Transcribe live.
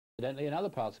Incidentally, in other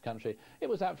parts of the country, it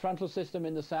was that frontal system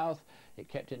in the south. It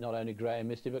kept it not only grey and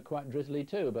misty, but quite drizzly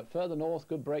too. But further north,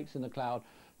 good breaks in the cloud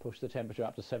pushed the temperature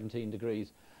up to 17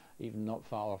 degrees, even not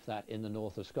far off that in the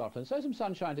north of Scotland. So some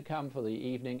sunshine to come for the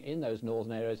evening in those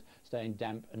northern areas, staying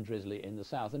damp and drizzly in the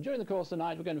south. And during the course of the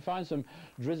night, we're going to find some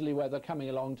drizzly weather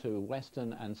coming along to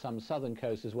western and some southern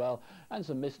coasts as well, and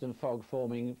some mist and fog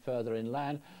forming further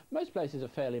inland. Most places are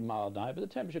fairly mild night, but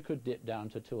the temperature could dip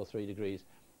down to 2 or 3 degrees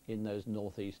in those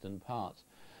northeastern parts.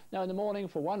 Now in the morning,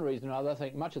 for one reason or other, I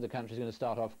think much of the country is going to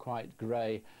start off quite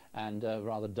grey and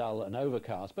rather dull and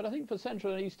overcast. But I think for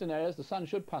central and eastern areas, the sun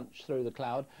should punch through the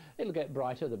cloud. It'll get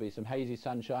brighter, there'll be some hazy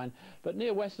sunshine, but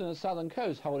near western and southern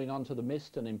coast holding on to the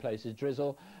mist and in places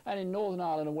drizzle, and in Northern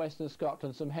Ireland and western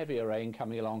Scotland some heavier rain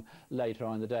coming along later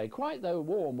on in the day. Quite though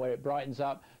warm where it brightens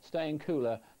up, staying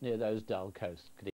cooler near those dull coasts.